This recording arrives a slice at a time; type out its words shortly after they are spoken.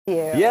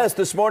Yes,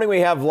 this morning we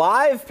have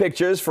live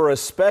pictures for a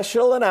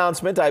special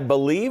announcement. I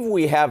believe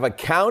we have a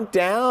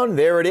countdown.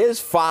 There it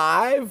is.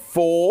 5,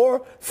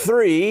 4,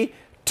 3,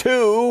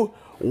 2,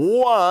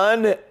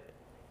 1.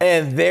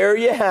 And there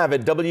you have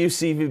it.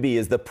 WCVB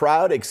is the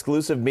proud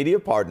exclusive media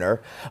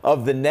partner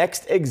of the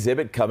next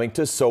exhibit coming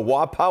to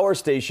SoWa Power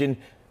Station,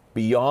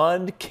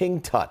 Beyond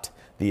King Tut,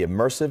 the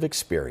immersive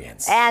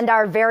experience. And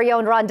our very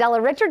own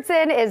Rondella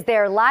Richardson is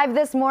there live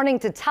this morning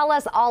to tell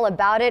us all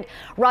about it.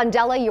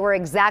 Rondella, you were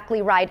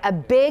exactly right. A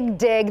big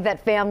dig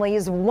that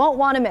families won't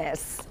want to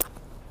miss.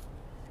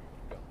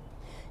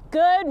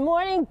 Good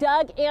morning,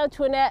 Doug,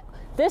 Antoinette.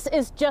 This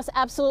is just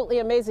absolutely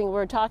amazing.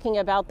 We're talking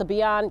about the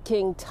Beyond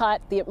King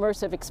Tut, the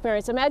immersive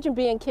experience. Imagine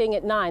being king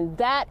at 9.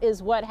 That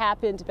is what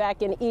happened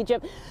back in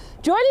Egypt.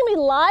 Joining me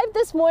live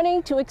this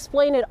morning to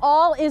explain it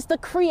all is the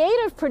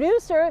creative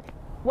producer.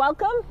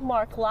 Welcome,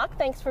 Mark Locke.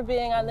 Thanks for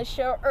being on the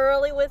show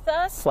early with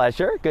us.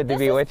 Pleasure. Good to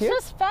be with you. This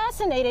is just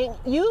fascinating.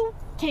 You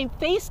came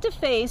face to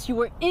face. You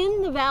were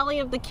in the Valley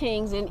of the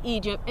Kings in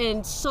Egypt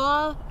and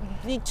saw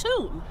the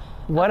tomb.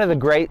 One of the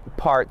great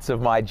parts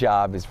of my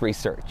job is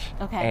research.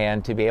 Okay.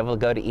 And to be able to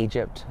go to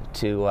Egypt,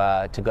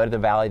 to go to the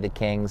Valley of the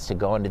Kings, to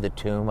go into the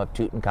tomb of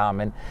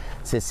Tutankhamun,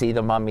 to see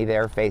the mummy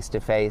there face to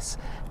face,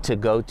 to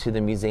go to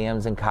the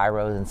museums in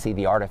Cairo and see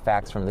the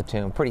artifacts from the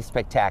tomb. Pretty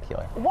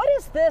spectacular. What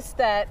is this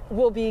that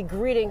will be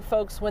greeting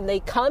folks when they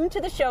come to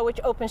the show, which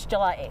opens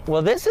July 8th?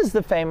 Well, this is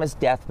the famous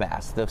death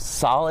mask, the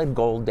solid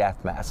gold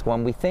death mask.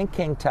 When we think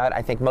King Tut,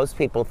 I think most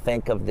people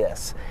think of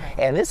this.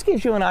 And this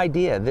gives you an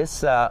idea.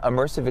 This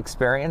immersive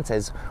experience,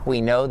 as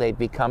we know, they've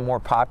become more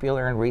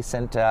popular in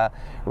recent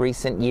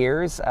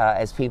years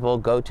as people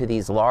go to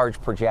these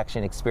large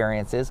projection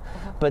experiences.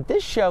 But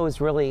this show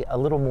is really a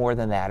little more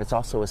than that. It's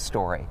also a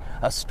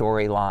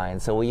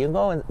storyline. So when you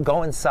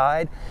go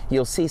inside,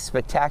 you'll see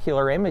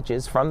spectacular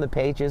images from the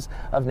pages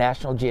of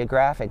National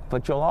Geographic,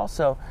 but you'll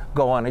also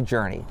go on a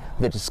journey.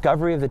 The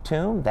discovery of the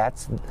tomb,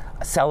 that's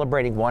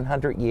celebrating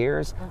 100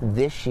 years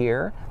this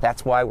year.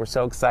 That's why we're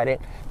so excited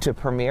to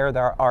premiere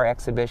our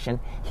exhibition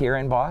here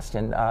in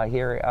Boston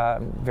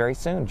very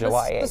soon,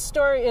 July 8th. The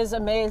story is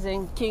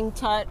amazing. King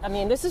Tut, I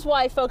mean, this is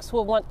why folks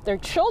will want their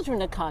children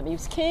to come. He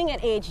was king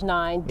at age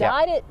 9,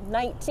 died at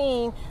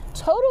 19,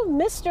 total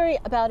mystery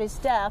about his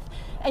death.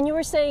 And you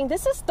were saying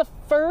this is the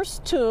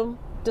first tomb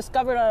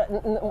discovered,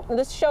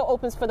 this show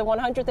opens for the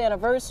 100th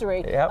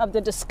anniversary of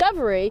the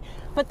discovery,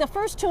 but the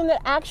first tomb that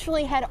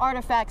actually had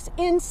artifacts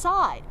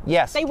inside.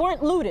 Yes. They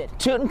weren't looted.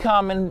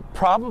 Tutankhamun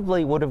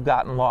probably would have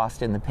gotten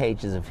lost in the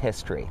pages of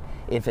history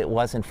if it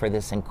wasn't for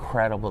this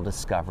incredible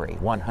discovery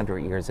 100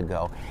 years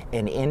ago,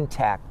 an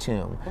intact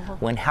tomb.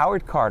 When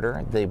Howard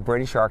Carter, the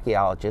British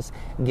archaeologist,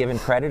 given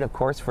credit, of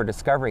course, for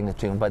discovering the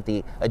tomb, but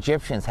the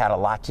Egyptians had a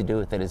lot to do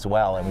with it as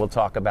well, and we'll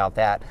talk about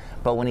that.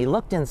 But when he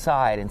looked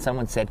inside and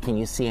someone said, "Can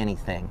you see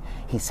anything?"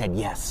 he said,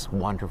 "Yes,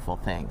 wonderful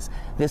things."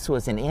 This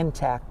was an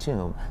intact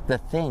tomb. The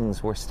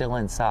things were still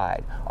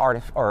inside,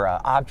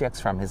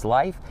 objects from his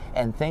life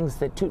and things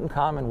that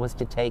Tutankhamun was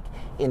to take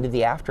into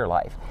the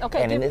afterlife.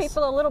 Okay, give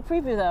people a little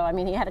preview though. I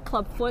mean, he had a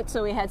club foot,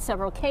 so he had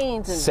several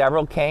canes.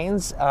 Several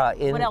canes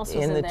in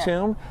the there?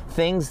 tomb.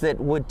 Things that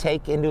would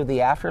take into the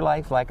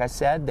afterlife, like I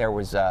said. There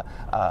was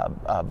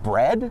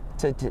bread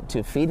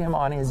to feed him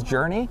on his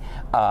journey.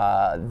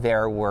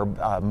 There were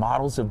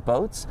models of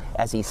boats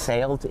as he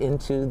sailed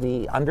into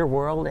the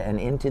underworld and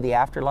into the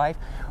afterlife.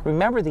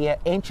 Remember, the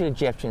ancient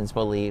Egyptians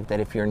believed that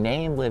if your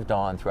name lived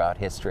on throughout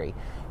history,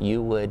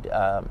 you would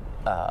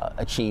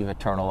achieve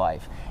eternal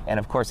life. And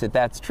of course, if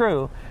that's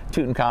true,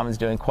 Tutankhamun's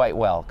doing quite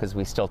well because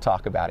we still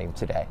talk about him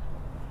today.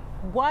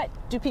 What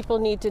do people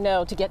need to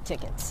know to get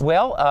tickets?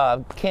 Well,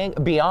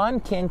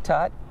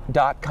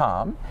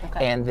 BeyondKingTut.com,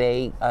 and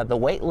the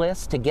wait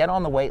list, to get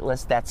on the wait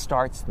list, that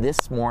starts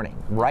this morning,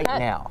 right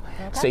now.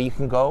 So you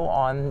can go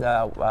on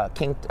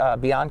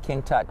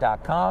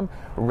BeyondKingTut.com,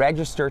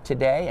 register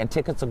today, and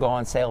tickets will go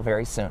on sale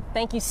very soon.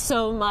 Thank you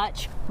so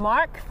much,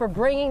 Mark, for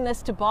bringing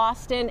this to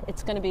Boston.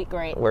 It's going to be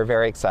great. We're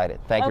very excited.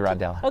 Thank you,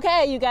 Rondella.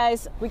 Okay, you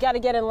guys, we got to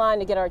get in line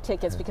to get our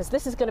tickets because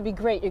this is going to be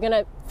great. You're going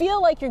to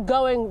feel like you're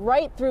going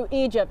right through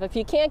Egypt. If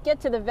you can't get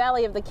to the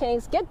Valley of the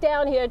Kings, get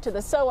down here to the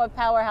SoWa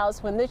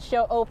Powerhouse when this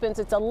show opens.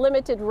 It's a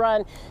limited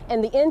run,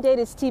 and the end date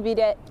is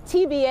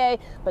TBA,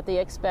 but they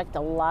expect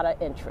a lot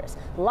of interest.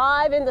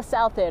 Live in the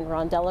South End,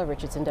 Rondella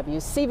Richardson,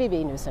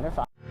 WCVB News Center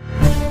 5.